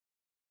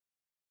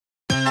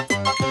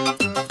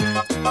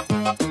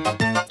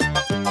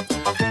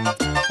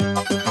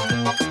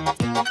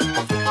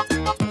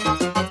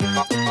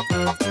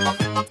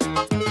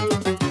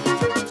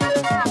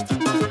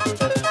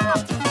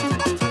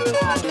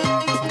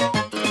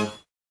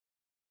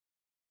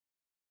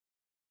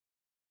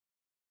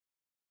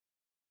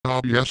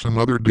Oh yes,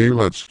 another day.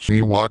 Let's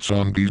see what's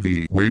on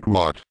TV. Wait,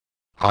 what?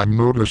 I'm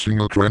noticing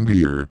a trend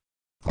here.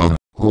 Oh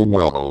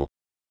well.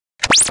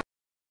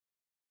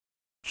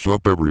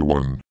 Sup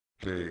everyone.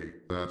 Hey,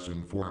 that's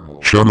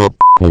informal. Shut up,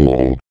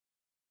 lol.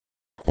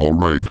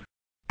 Alright.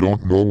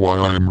 Don't know why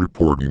I'm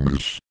reporting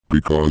this,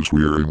 because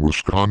we're in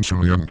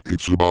Wisconsin and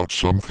it's about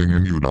something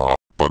in Utah,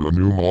 but a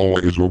new mall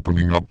is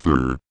opening up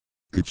there.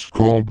 It's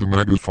called the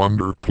Mega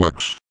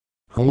Thunderplex.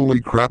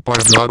 Holy crap,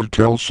 I've gotta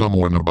tell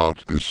someone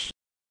about this.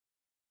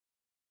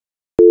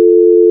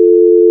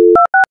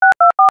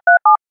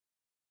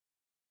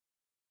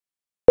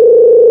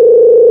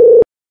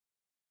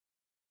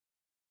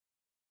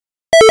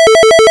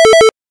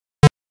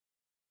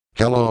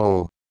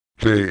 Hello.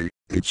 Hey,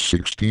 it's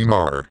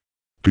 16R.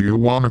 Do you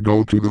wanna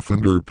go to the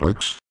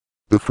Thunderplex?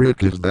 The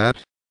frick is that?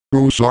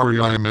 Oh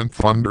sorry, I meant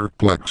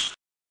Thunderplex.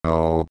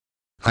 Oh.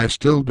 I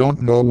still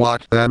don't know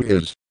what that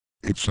is.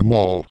 It's a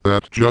mall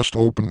that just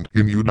opened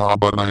in Utah,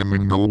 but I'm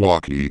in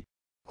Milwaukee.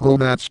 Oh,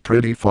 that's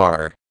pretty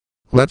far.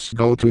 Let's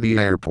go to the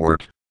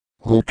airport.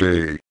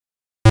 Okay.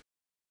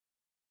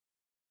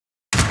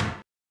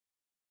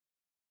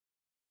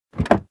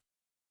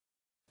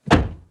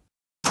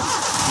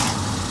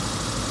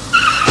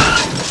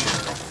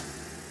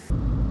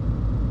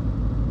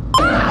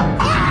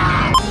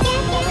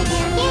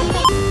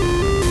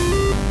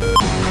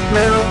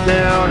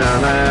 Meltdown,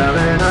 I'm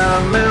having a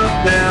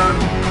meltdown.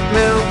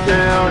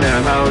 Meltdown,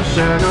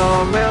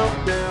 emotional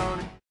meltdown.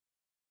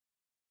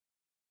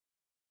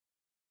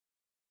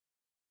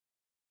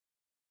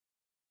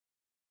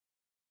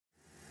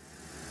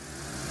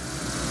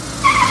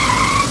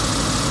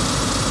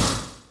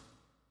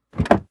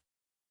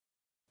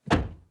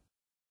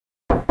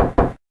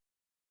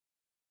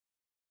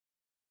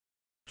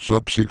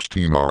 Sub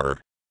 16R.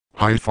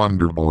 Hi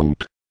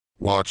Thunderbolt.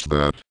 What's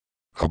that?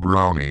 A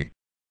brownie.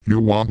 You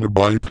want a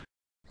bite?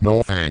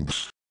 No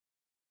thanks.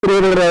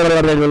 Oh,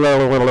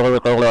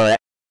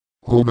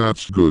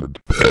 that's good.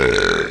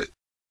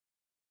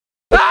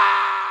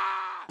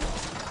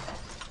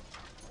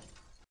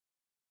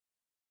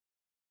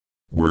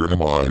 Where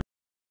am I?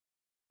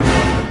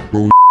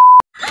 Oh.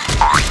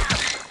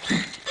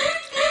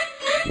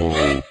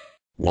 Whoa.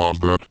 Was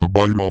that the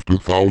bite of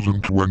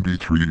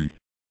 2023?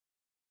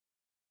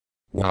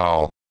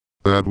 Wow.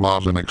 That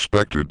was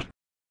unexpected.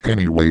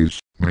 Anyways,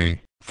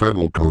 me,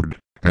 Federal Code,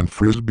 and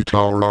Frisbee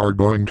Tower are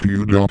going to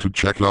Utah to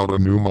check out a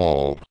new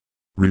mall.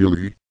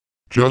 Really?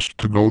 Just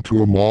to go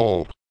to a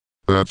mall?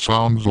 That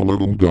sounds a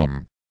little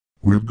dumb.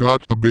 We've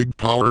got the big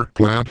power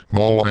plant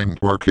mall and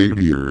arcade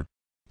here.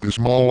 This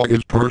mall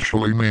is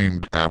partially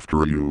named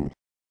after you.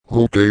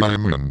 Okay,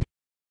 I'm in.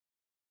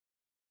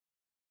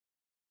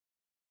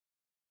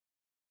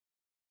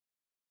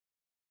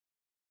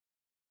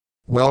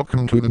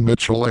 Welcome to the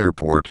Mitchell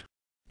Airport.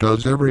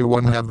 Does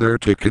everyone have their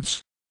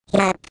tickets?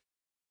 Yep.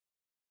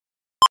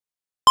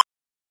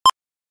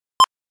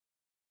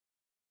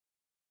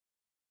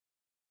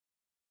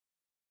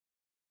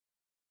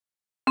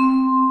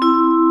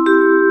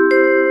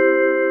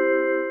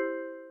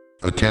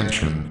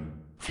 Attention.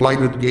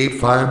 Flight at Gate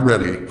 5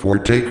 ready for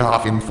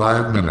takeoff in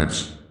 5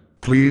 minutes.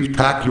 Please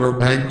pack your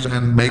bags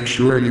and make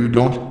sure you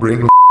don't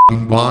bring a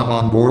bomb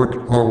on board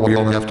or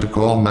we'll have to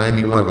call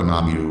 911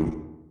 on you.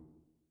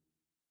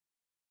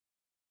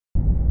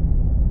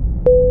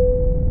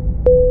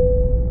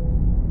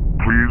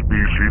 Please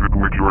be seated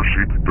with your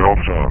seat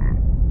belts on.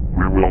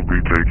 We will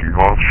be taking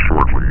off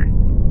shortly.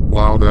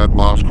 Wow, that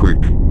was quick.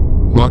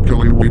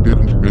 Luckily we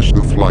didn't miss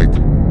the flight.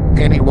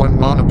 Anyone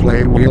wanna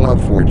play Wheel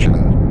of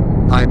Fortune?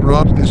 I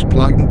brought this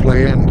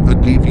plug-and-play and a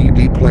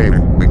DVD player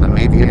with an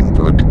AV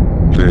input.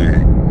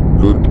 Hey,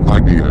 good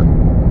idea.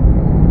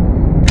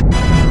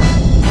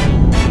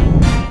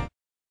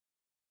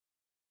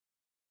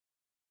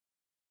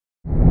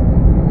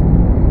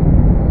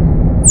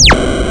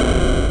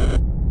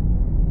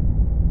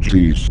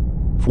 Jeez.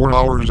 4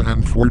 hours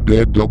and 4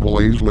 dead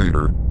AA's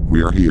later,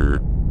 we're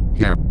here.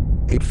 Yeah.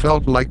 It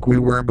felt like we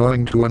were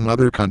going to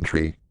another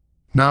country.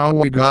 Now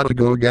we gotta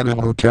go get a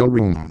hotel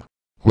room.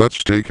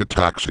 Let's take a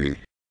taxi.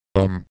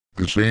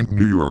 This ain't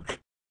New York.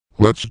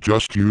 Let's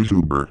just use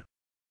Uber.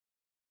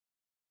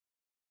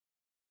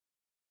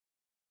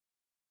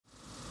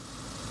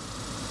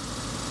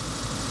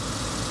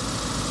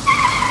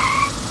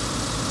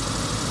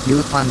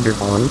 You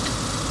Thunderbolt?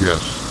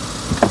 Yes.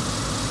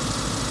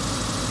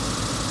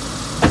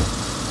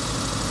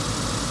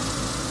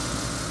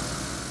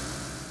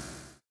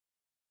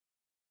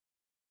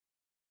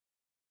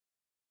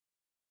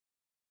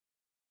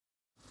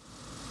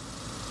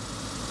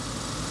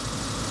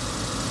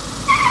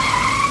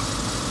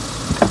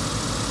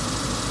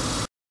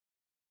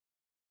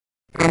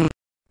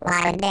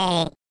 What a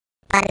day.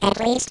 But at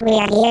least we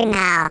are here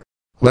now.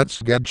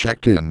 Let's get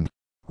checked in.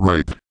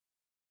 Right.